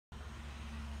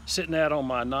Sitting out on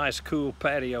my nice cool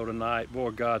patio tonight.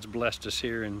 Boy, God's blessed us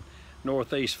here in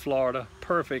Northeast Florida.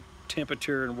 Perfect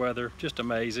temperature and weather, just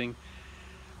amazing.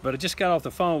 But I just got off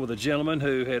the phone with a gentleman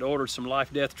who had ordered some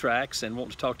life-death tracts and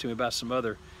wanted to talk to me about some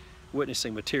other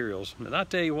witnessing materials. And I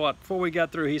tell you what, before we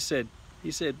got through, he said,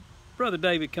 "Brother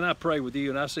David, can I pray with you?"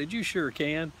 And I said, "You sure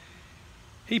can."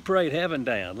 He prayed heaven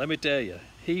down. Let me tell you,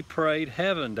 he prayed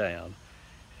heaven down.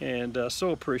 And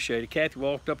so appreciated. Kathy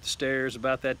walked up the stairs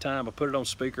about that time. I put it on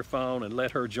speakerphone and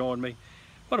let her join me.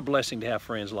 What a blessing to have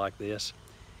friends like this.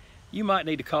 You might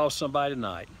need to call somebody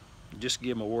tonight. Just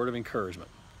give them a word of encouragement.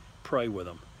 Pray with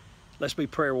them. Let's be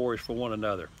prayer warriors for one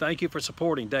another. Thank you for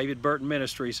supporting David Burton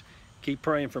Ministries. Keep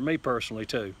praying for me personally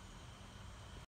too.